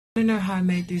I don't know how I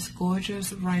made these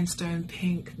gorgeous rhinestone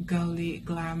pink girly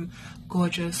glam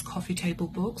gorgeous coffee table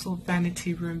books or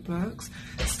vanity room books.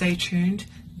 Stay tuned.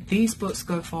 These books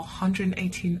go for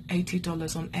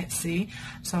 $180 on Etsy,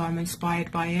 so I'm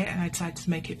inspired by it and I decided to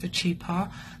make it for cheaper.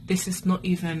 This is not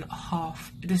even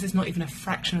a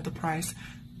fraction of the price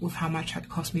with how much it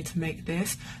cost me to make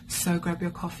this. So grab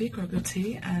your coffee, grab your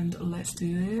tea, and let's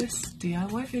do this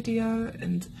DIY video,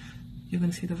 and you're going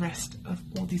to see the rest of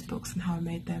all these books and how I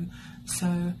made them.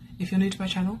 So if you're new to my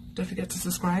channel, don't forget to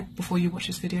subscribe before you watch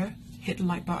this video. Hit the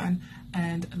like button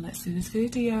and let's do this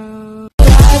video.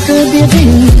 I could be a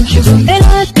dream, and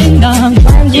I think I'm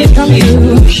trying to come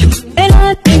true, and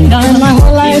I think I'm my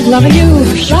whole life loving you.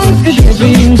 Life could be a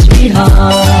dream,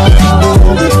 sweetheart.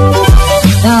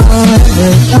 Now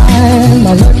every time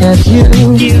I look at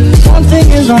you,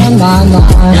 something is on my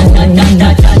mind.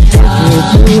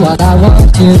 If you do what I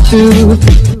want you to,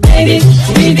 baby,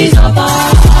 baby, so far.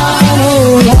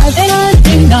 Oh, life and I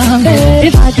think I'm dead.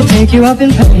 If I could take you up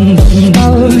in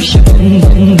ocean,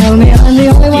 tell me I'm the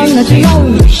only one that you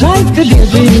know. Life could be a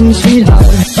dream, sweetheart.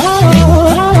 Oh,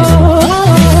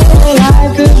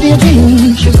 life could be a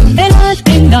dream, and I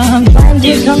think I'm trying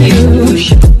to come true,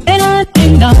 and I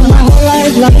think I'm my whole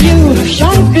life loving you.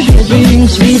 Life could be a dream,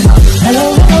 sweetheart.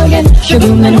 Hello, hello again,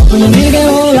 shaboom, and hoping to meet again.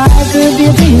 Oh, life could be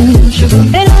a dream,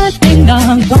 and I think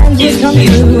I'm trying to come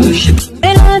true,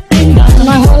 and I think I'm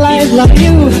my whole life loving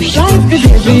you. Life could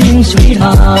be a dream,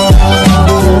 sweetheart.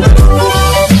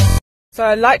 So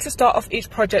I like to start off each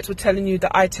project with telling you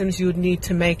the items you would need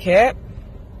to make it.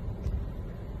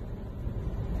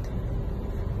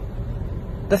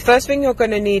 The first thing you're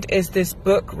going to need is this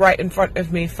book right in front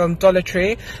of me from Dollar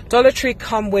Tree. Dollar Tree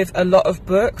come with a lot of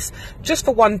books just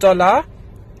for $1,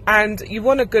 and you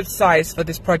want a good size for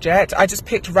this project. I just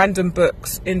picked random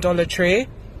books in Dollar Tree.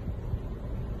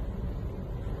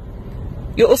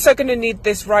 You're also going to need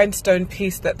this rhinestone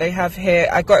piece that they have here.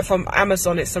 I got it from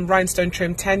Amazon. It's some rhinestone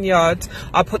trim, 10 yards.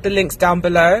 I'll put the links down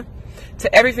below.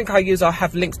 To everything I use, I'll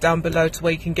have links down below to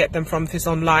where you can get them from if it's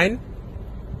online.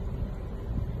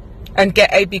 And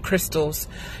get AB crystals.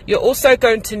 You're also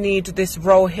going to need this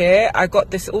roll here. I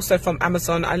got this also from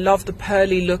Amazon. I love the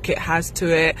pearly look it has to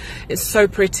it. It's so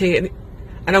pretty, and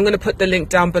I'm going to put the link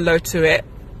down below to it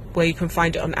where you can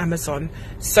find it on Amazon.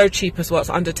 So cheap as well. It's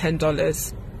under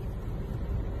 $10.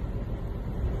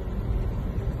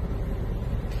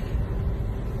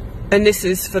 And this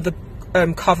is for the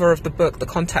cover of the book, the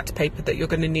contact paper that you're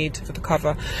going to need for the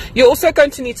cover. You're also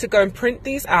going to need to go and print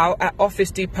these out at Office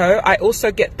Depot. I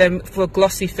also get them for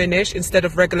glossy finish instead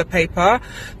of regular paper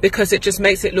because it just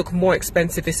makes it look more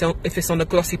expensive if it's on a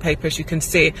glossy paper, as you can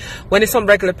see. When it's on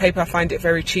regular paper, I find it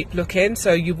very cheap looking,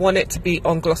 so you want it to be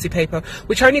on glossy paper,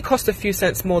 which only costs a few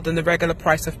cents more than the regular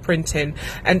price of printing.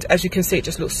 And as you can see, it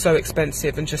just looks so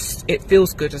expensive and just it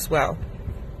feels good as well.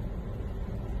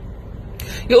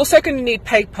 You're also going to need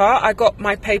paper. I got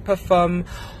my paper from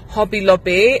Hobby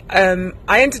Lobby. I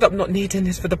ended up not needing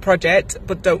this for the project,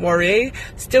 but don't worry,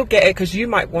 still get it because you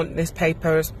might want this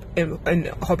paper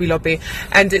in Hobby Lobby.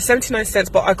 And it's 79 cents,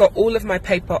 but I got all of my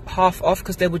paper half off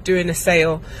because they were doing a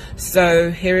sale.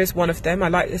 So here is one of them. I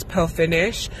like this pearl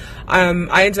finish.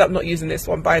 I ended up not using this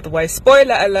one, by the way.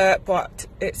 Spoiler alert, but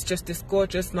it's just this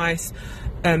gorgeous, nice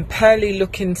pearly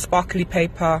looking sparkly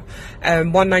paper.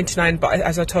 $1.99, but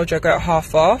as I told you, I got it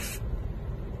half off.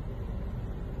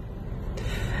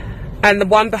 And the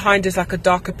one behind is like a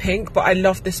darker pink, but I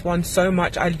love this one so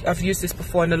much. I've used this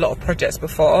before in a lot of projects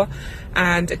before.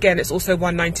 And again, it's also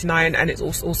 $1.99 and it's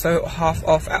also half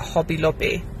off at Hobby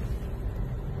Lobby.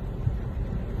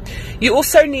 You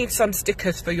also need some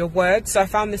stickers for your words. So I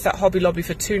found this at Hobby Lobby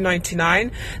for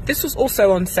 $2.99. This was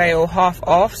also on sale, half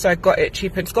off, so I got it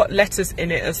cheap. And it's got letters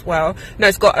in it as well. No,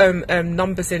 it's got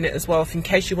numbers in it as well. If in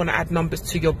case you want to add numbers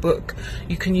to your book,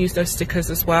 you can use those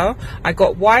stickers as well. I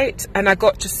got white, and I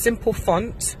got just simple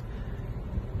font,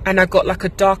 and I got like a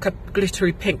darker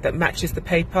glittery pink that matches the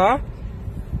paper.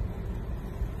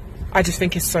 I just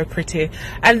think it's so pretty.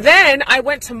 And then I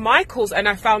went to Michael's and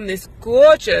I found this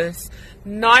gorgeous,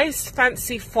 nice,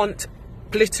 fancy font,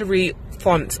 glittery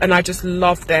fonts, and I just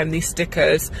love them, these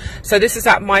stickers. So this is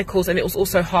at Michael's and it was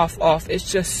also half off. It's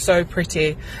just so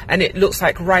pretty and it looks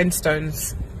like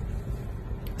rhinestones.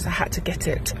 So I had to get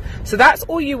it. So that's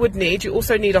all you would need. You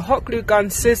also need a hot glue gun,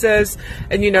 scissors,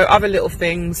 and you know, other little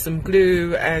things, some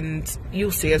glue, and you'll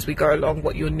see as we go along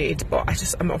what you'll need. But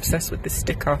I'm obsessed with this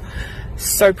sticker.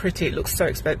 So pretty. It looks so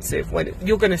expensive.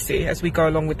 You're going to see as we go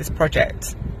along with this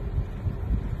project.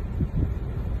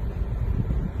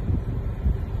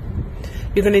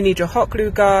 You're going to need your hot glue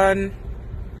gun.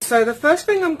 so the first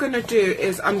thing I'm going to do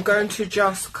is I'm going to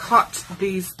just cut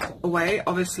these away,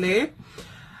 obviously.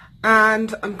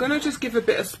 And I'm going to just give a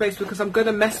bit of space because I'm going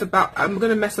to mess about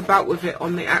with it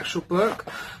on the actual book.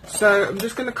 So I'm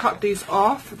just going to cut these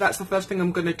off. That's the first thing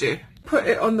I'm going to do. Put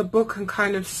it on the book and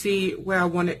kind of see where I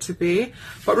want it to be.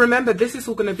 But remember, this is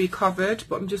all going to be covered,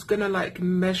 but I'm just going to like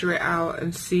measure it out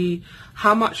and see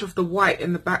how much of the white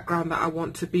in the background that I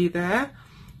want to be there.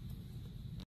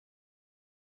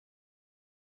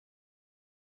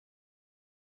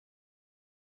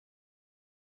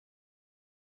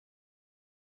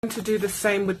 To do the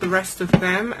same with the rest of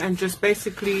them and just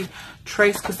basically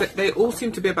trace, because they all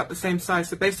seem to be about the same size,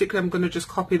 so basically I'm going to just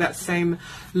copy that same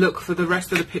look for the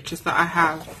rest of the pictures that I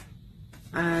have,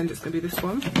 and it's going to be this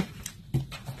one.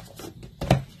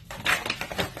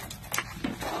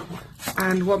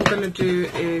 And what I'm going to do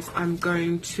is I'm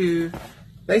going to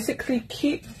basically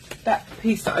keep that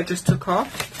piece that I just took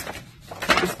off,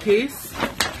 this piece,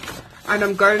 and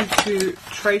I'm going to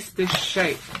trace this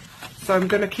shape. So I'm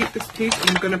going to keep this piece and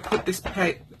I'm going to put this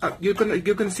you're going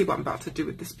to see what I'm about to do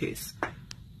with this piece.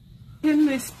 In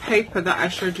this paper that I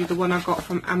showed you, the one I got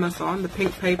from Amazon, the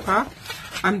pink paper,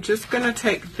 I'm just going to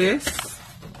take this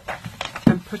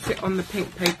and put it on the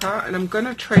pink paper and I'm going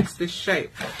to trace this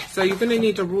shape. So you're going to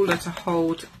need a ruler to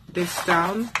hold this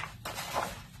down.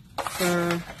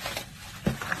 So,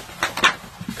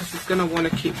 because it's going to want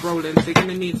to keep rolling, so you're going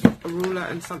to need a ruler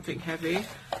and something heavy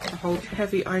to hold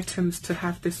heavy items to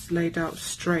have this laid out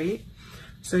straight.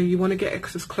 So you want to get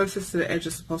it as close to the edge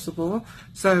as possible.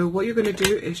 So what you're going to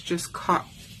do is just cut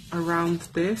around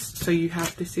this so you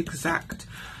have this exact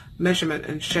measurement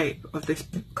and shape of this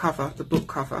cover, the book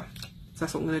cover. So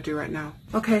that's what I'm going to do right now.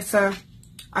 Okay, so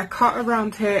I cut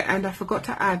around here and I forgot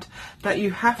to add that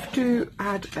you have to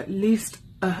add at least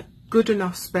a good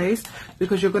enough space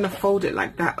because you're going to fold it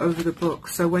like that over the book.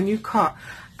 So when you cut,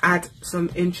 add some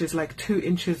inches, like 2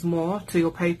 inches more to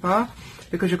your paper,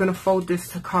 because you're going to fold this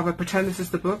to cover, pretend this is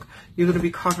the book, you're going to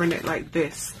be covering it like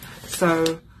this.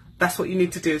 So that's what you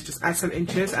need to do, is just add some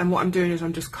inches. And what I'm doing is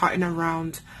I'm just cutting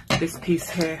around this piece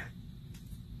here.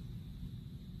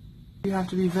 You have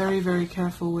to be very, very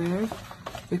careful with,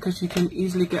 because you can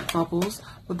easily get bubbles.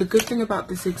 But the good thing about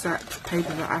this exact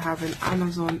paper that I have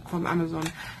from Amazon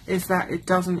is that it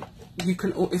doesn't,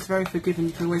 it's very forgiving,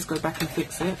 you can always go back and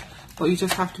fix it. But you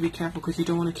just have to be careful because you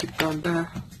don't want to keep going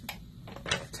there.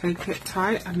 Take it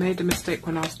tight. I made a mistake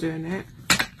when I was doing it.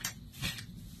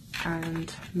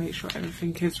 And make sure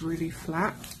everything is really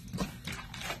flat.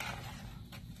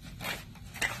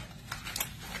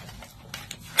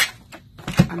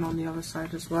 And on the other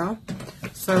side as well.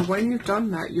 So when you've done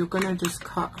that, you're going to just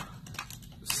cut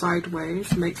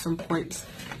sideways, make some points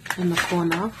in the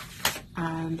corner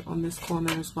and on this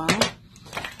corner as well.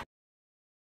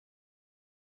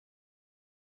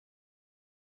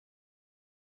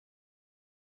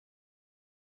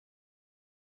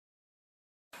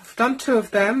 I've done 2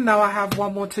 of them. Now I have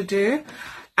 1 more to do,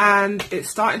 and it's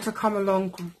starting to come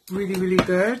along really, really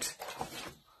good,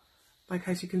 like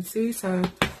as you can see. So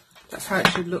that's how it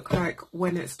should look like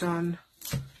when it's done.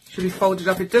 It should be folded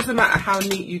up. It doesn't matter how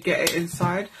neat you get it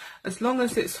inside, as long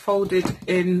as it's folded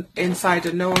inside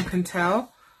and no one can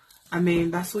tell. I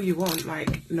mean, that's all you want.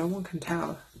 Like, no one can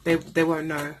tell. They won't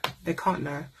know. They can't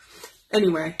know.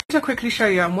 Anyway, to quickly show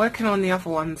you, I'm working on the other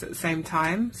ones at the same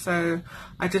time. So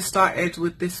I just started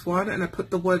with this one and I put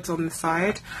the words on the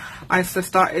side. I also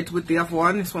started with the other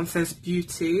one. This one says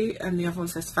beauty and the other one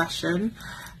says fashion,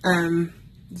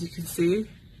 as you can see.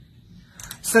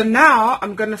 So now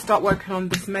I'm going to start working on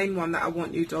this main one that I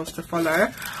want you dolls to follow.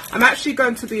 I'm actually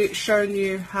going to be showing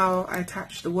you how I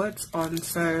attach the words on.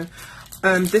 So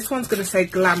this one's going to say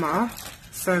glamour.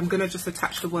 So I'm going to just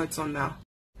attach the words on now.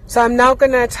 So I'm now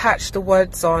going to attach the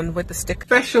words on with the stick.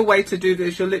 Special way to do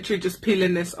this, you're literally just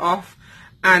peeling this off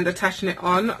and attaching it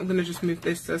on. I'm going to just move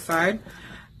this to the side.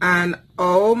 And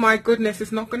oh my goodness,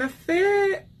 it's not going to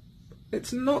fit.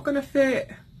 It's not going to fit.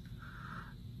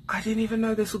 I didn't even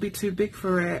know this will be too big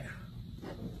for it.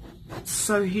 It's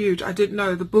so huge. I didn't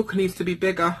know. The book needs to be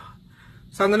bigger.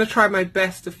 So I'm going to try my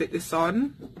best to fit this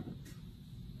on.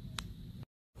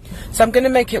 So I'm going to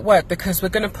make it work because we're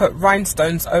going to put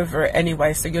rhinestones over it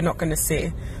anyway, so you're not going to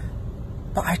see.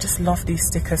 But I just love these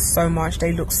stickers so much.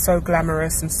 They look so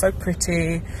glamorous and so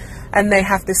pretty. And they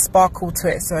have this sparkle to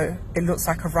it, so it looks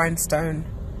like a rhinestone.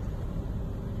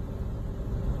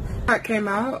 That came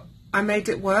out. I made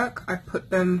it work. I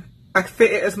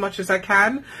fit it as much as I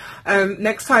can.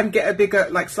 Next time, get a bigger,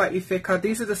 like slightly thicker.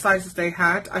 These are the sizes they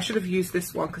had. I should have used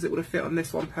this one because it would have fit on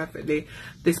this one perfectly.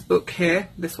 This book here,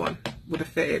 this one would have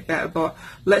fitted better, but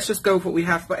let's just go with what we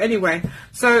have. But anyway,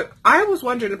 so I was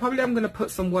wondering, probably I'm going to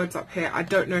put some words up here. I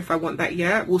don't know if I want that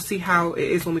yet. We'll see how it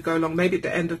is when we go along. Maybe at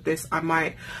the end of this I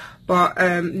might, but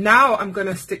now I'm going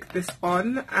to stick this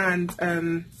on,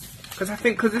 and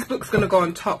because this book's going to go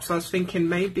on top, so I was thinking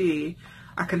maybe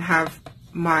I can have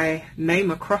my name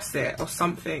across it or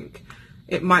something.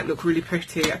 It might look really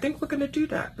pretty. I think we're going to do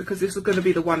that because this is going to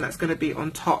be the one that's going to be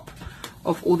on top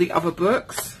of all the other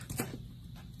books.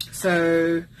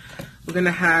 So we're going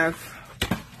to have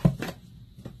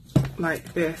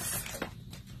like this.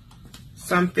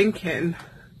 So I'm thinking,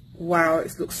 wow,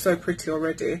 it looks so pretty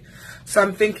already. So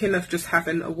I'm thinking of just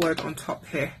having a word on top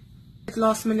here.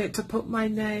 Last minute to put my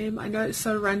name. I know it's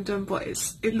so random, but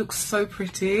it looks so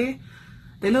pretty.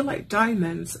 They look like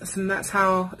diamonds, and that's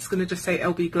how it's going to just say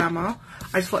LB Glamour.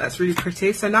 I just thought that's really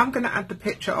pretty. So now I'm going to add the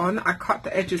picture on. I cut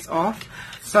the edges off.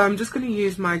 So I'm just going to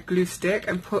use my glue stick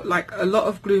and put like a lot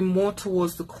of glue more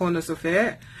towards the corners of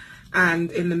it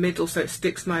and in the middle so it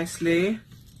sticks nicely.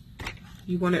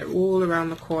 You want it all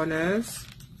around the corners.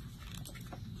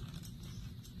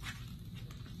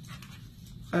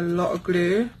 A lot of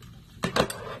glue.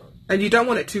 And you don't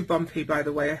want it too bumpy, by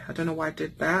the way. I don't know why I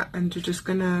did that. And you're just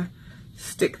going to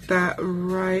stick that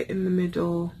right in the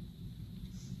middle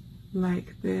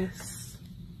like this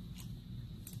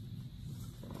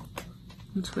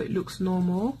until it looks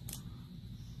normal.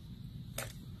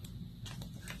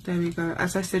 There we go.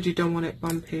 As I said, you don't want it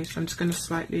bumpy, so I'm just going to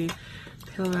slightly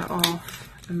peel that off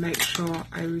and make sure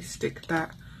I re-stick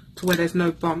that to where there's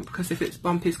no bump, because if it's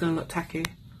bumpy it's going to look tacky.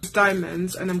 It's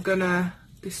diamonds, and I'm going to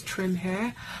this trim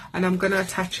here, and I'm going to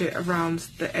attach it around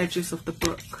the edges of the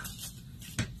book.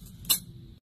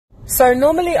 So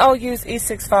normally I'll use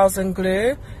E6000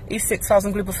 glue,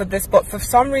 but for this, but for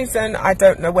some reason I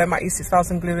don't know where my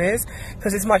E6000 glue is,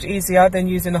 because it's much easier than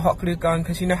using a hot glue gun,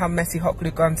 because you know how messy hot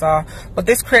glue guns are. But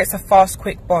this creates a fast,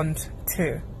 quick bond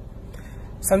too.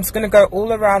 So I'm just going to go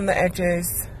all around the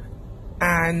edges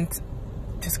and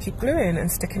just keep gluing and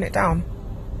sticking it down.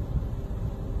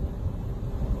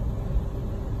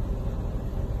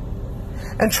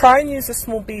 And try and use a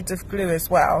small bead of glue as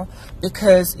well,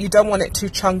 because you don't want it too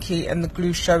chunky and the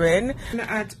glue showing. I'm going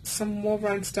to add some more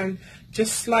rhinestone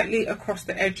just slightly across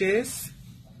the edges.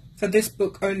 For this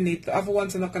book only. The other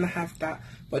ones are not going to have that,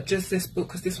 but just this book,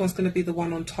 because this one's going to be the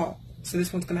one on top. So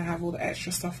this one's going to have all the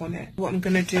extra stuff on it. What I'm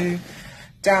going to do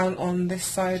down on this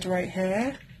side right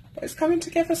here. But it's coming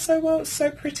together so well. It's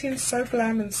so pretty and so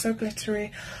glam and so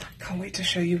glittery. I can't wait to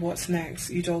show you what's next.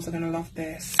 You dolls are going to love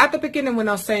this. At the beginning when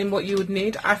I was saying what you would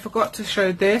need, I forgot to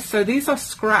show this. So these are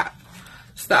scraps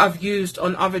that I've used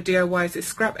on other DIYs. It's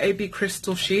scrap AB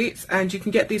crystal sheets, and you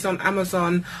can get these on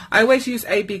Amazon. I always use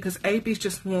AB because AB is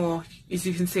just more, as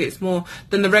you can see, it's more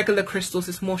than the regular crystals.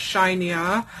 It's more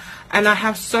shinier, and I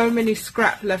have so many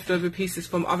scrap leftover pieces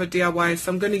from other DIYs,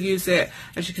 so I'm going to use it,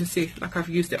 as you can see, like I've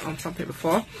used it on something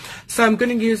before. So I'm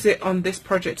going to use it on this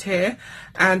project here,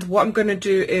 and what I'm going to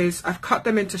do is I've cut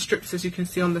them into strips, as you can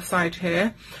see on the side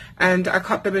here, and I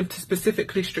cut them into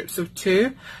specifically strips of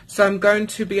 2. So I'm going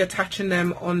to be attaching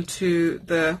them onto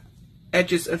the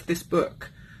edges of this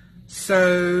book.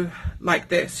 So like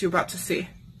this, you're about to see.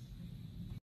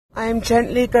 I am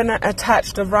gently going to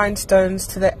attach the rhinestones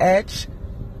to the edge,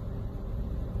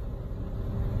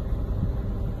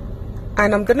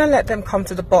 and I'm going to let them come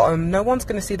to the bottom. No one's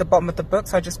going to see the bottom of the book,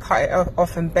 so I just cut it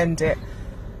off and bend it,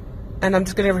 and I'm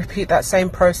just going to repeat that same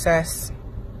process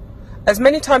as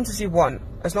many times as you want,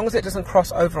 as long as it doesn't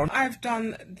cross over. I've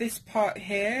done this part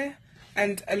here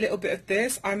and a little bit of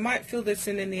this. I might fill this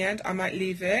in the end. I might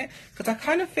leave it, because I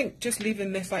kind of think just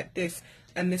leaving this like this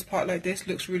and this part like this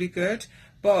looks really good,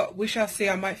 but we shall see.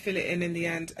 I might fill it in the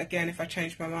end again if I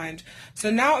change my mind. So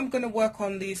now I'm going to work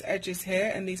on these edges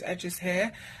here and these edges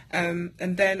here, and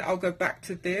then I'll go back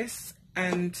to this,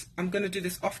 and I'm going to do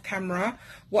this off camera.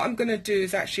 What I'm going to do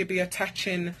is actually be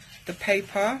attaching the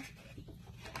paper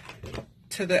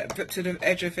to the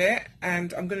edge of it,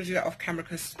 and I'm going to do that off camera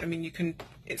because I mean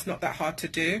it's not that hard to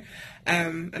do,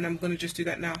 and I'm going to just do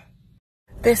that now.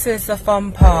 This is the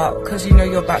fun part, because you know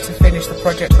you're about to finish the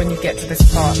project when you get to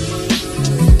this part.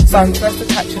 So I'm first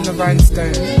attaching the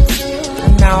rhinestones,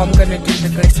 and now I'm going to do the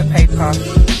glitter paper.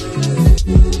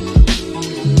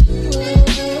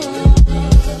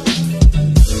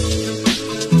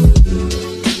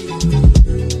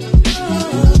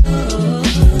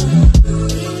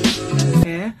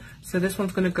 So this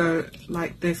one's going to go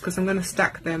like this, because I'm going to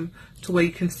stack them to where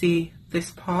you can see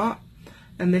this part,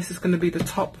 and this is going to be the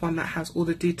top one that has all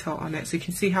the detail on it, so you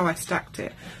can see how I stacked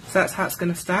it. So that's how it's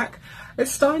going to stack.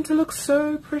 It's starting to look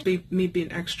so pretty, me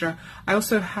being extra. I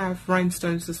also have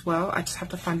rhinestones as well. I just have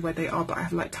to find where they are, but I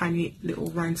have like tiny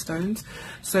little rhinestones.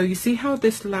 So you see how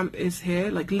this lamp is here?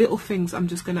 Like little things, I'm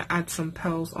just going to add some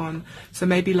pearls on. So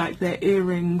maybe like their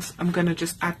earrings, I'm going to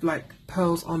just add like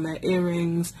pearls on their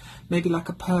earrings. Maybe like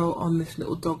a pearl on this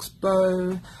little dog's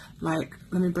bow. Like,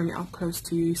 let me bring it up close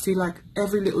to you. See, like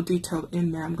every little detail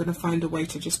in there, I'm going to find a way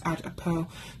to just add a pearl,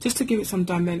 just to give it some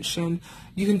dimension.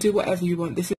 You can do whatever you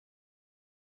want. This is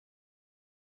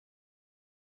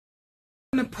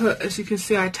I'm going to put, as you can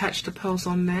see, I attached the pearls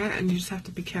on there, and you just have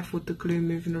to be careful with the glue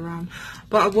moving around.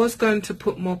 But I was going to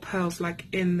put more pearls like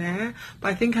in there, but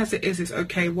I think as it is, it's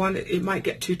okay. One, it might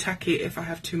get too tacky if I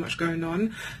have too much going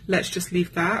on. Let's just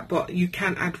leave that. But you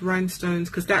can add rhinestones,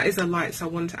 because that is a light, so I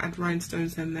want to add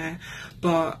rhinestones in there.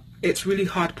 But it's really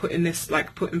hard putting this,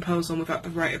 like putting pearls on without the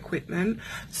right equipment.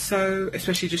 So,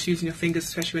 especially just using your fingers,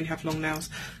 especially when you have long nails.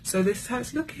 So this is how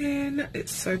it's looking.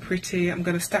 It's so pretty. I'm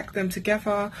going to stack them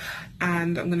together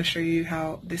and I'm going to show you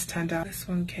how this turned out. This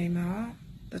one came out,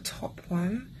 the top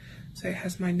one. So it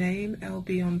has my name,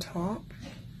 LB, on top.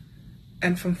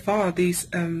 And from far, these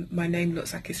my name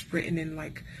looks like it's written in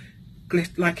like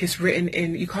it's written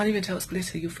in, you can't even tell it's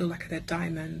glitter, you feel like they're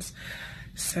diamonds.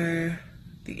 So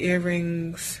the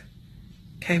earrings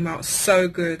came out so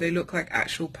good. They look like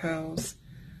actual pearls.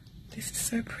 This is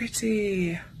so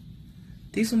pretty.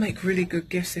 These will make really good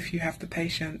gifts if you have the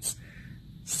patience.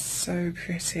 So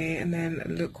pretty. And then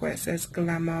look where it says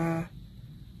glamour.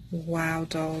 Wow,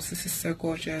 dolls, this is so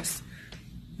gorgeous.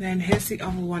 Then here's the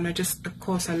other one. Of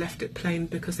course I left it plain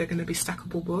because they're going to be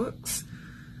stackable books.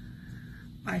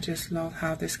 I just love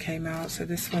how this came out. So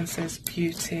this one says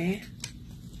beauty.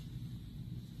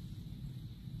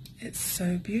 It's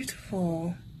so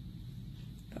beautiful.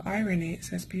 The irony, it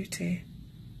says beauty.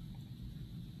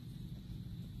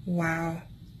 Wow.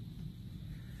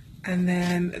 And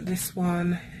then this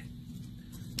one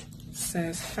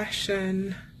says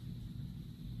fashion.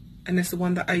 And it's the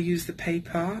one that I use the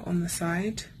paper on the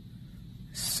side.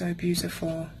 So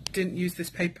beautiful. Didn't use this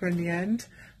paper in the end.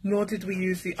 Nor did we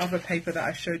use the other paper that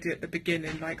I showed you at the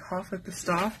beginning, like half of the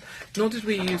stuff. Nor did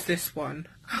we use this one.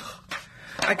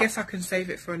 I guess I can save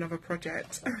it for another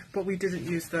project, but we didn't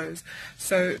use those.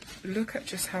 So look at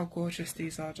just how gorgeous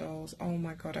these are, dolls. Oh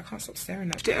my god, I can't stop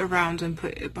staring at it. It around and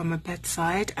put it by my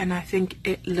bedside, and I think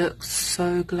it looks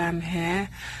so glam here.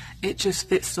 It just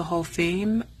fits the whole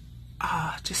theme.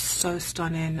 Just so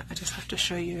stunning. I just have to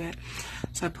show you it.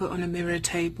 So I put on a mirror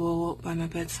table by my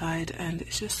bedside and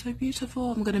it's just so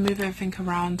beautiful. I'm going to move everything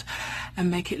around and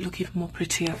make it look even more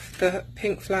prettier. The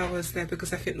pink flowers there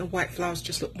because I think the white flowers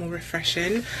just look more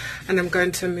refreshing. And I'm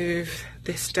going to move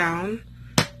this down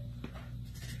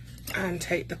and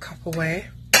take the cup away.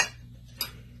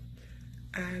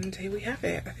 And here we have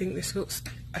it. I think this looks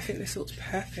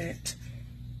perfect.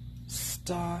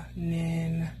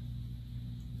 Stunning.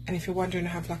 And if you're wondering, I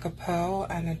have like a pearl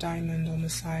and a diamond on the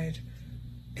side.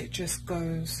 It just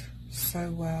goes so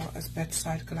well as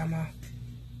bedside glamour.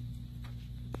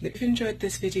 If you enjoyed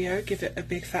this video, give it a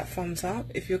big fat thumbs up.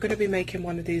 If you're going to be making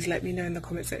one of these, let me know in the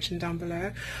comment section down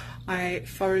below. I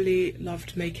thoroughly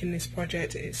loved making this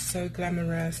project. It's so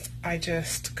glamorous. I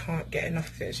just can't get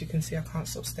enough of it. As you can see, I can't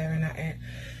stop staring at it.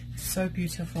 It's so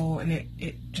beautiful, and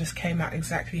it just came out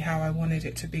exactly how I wanted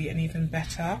it to be and even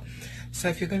better. So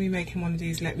if you're going to be making one of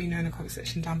these, let me know in the comment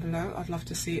section down below. I'd love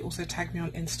to see. Also tag me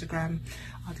on Instagram.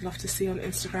 I'd love to see you on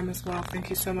Instagram as well. Thank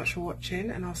you so much for watching,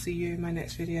 and I'll see you in my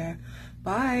next video.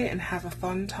 Bye, and have a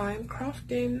fun time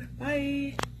crafting.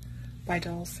 Bye. Bye,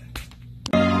 dolls.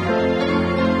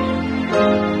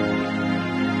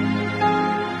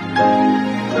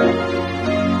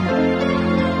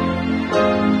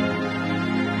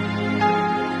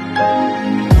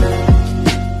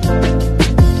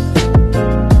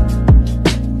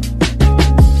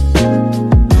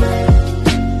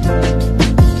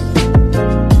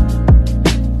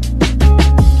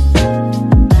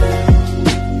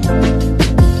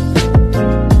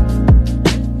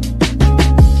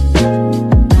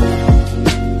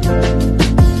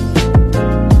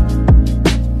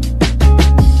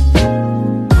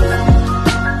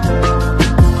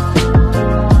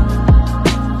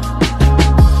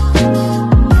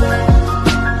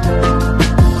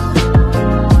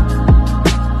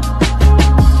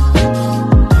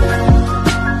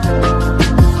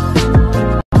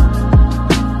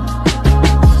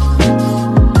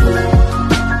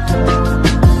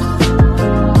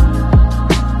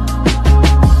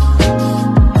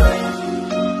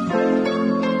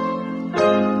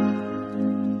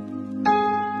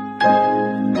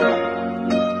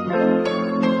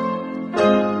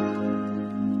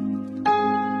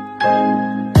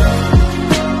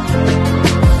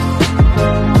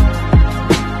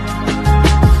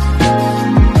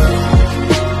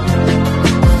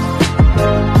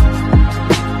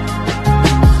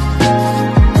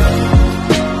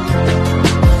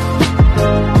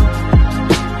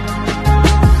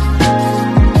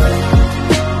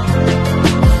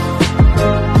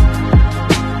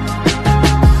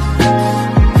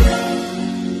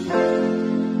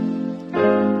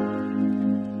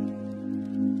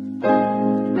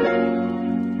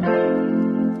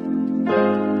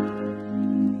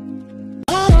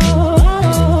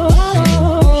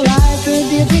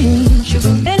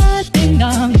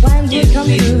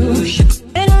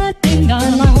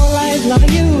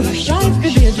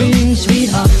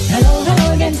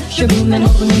 shaboom and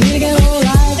hoping we meet again. Oh,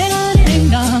 life ain't a ding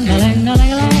dong, a lang a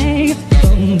lang a lang.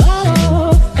 Boom ba do,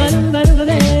 ba dum ba do ba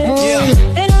ba. Oh,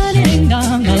 ain't a ding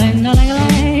dong, a lang a lang a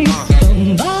lang.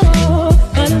 Boom ba do,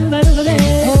 ba dum ba do ba ba.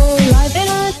 Oh, life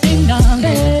ain't a ding dong.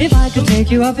 If I could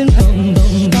take you up in boom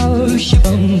boom go,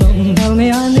 shaboom boom, tell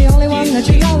me I'm the only one that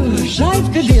you know.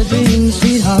 Life could be a dream,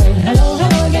 sweetheart. Hello,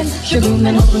 hello again, shaboom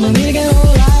and hoping we'll meet again.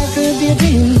 Oh, life could be a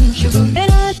dream, shaboom.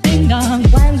 Ain't a ding dong,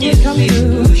 plans would come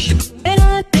true. Ain't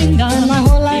a ding dong, my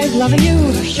whole life loving you.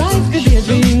 Life could be a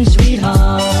dream,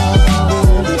 sweetheart.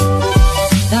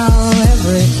 Now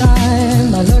every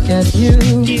time I look at you,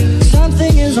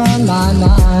 something is on my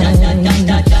mind.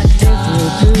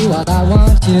 If you do what I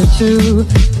want you to,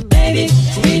 baby,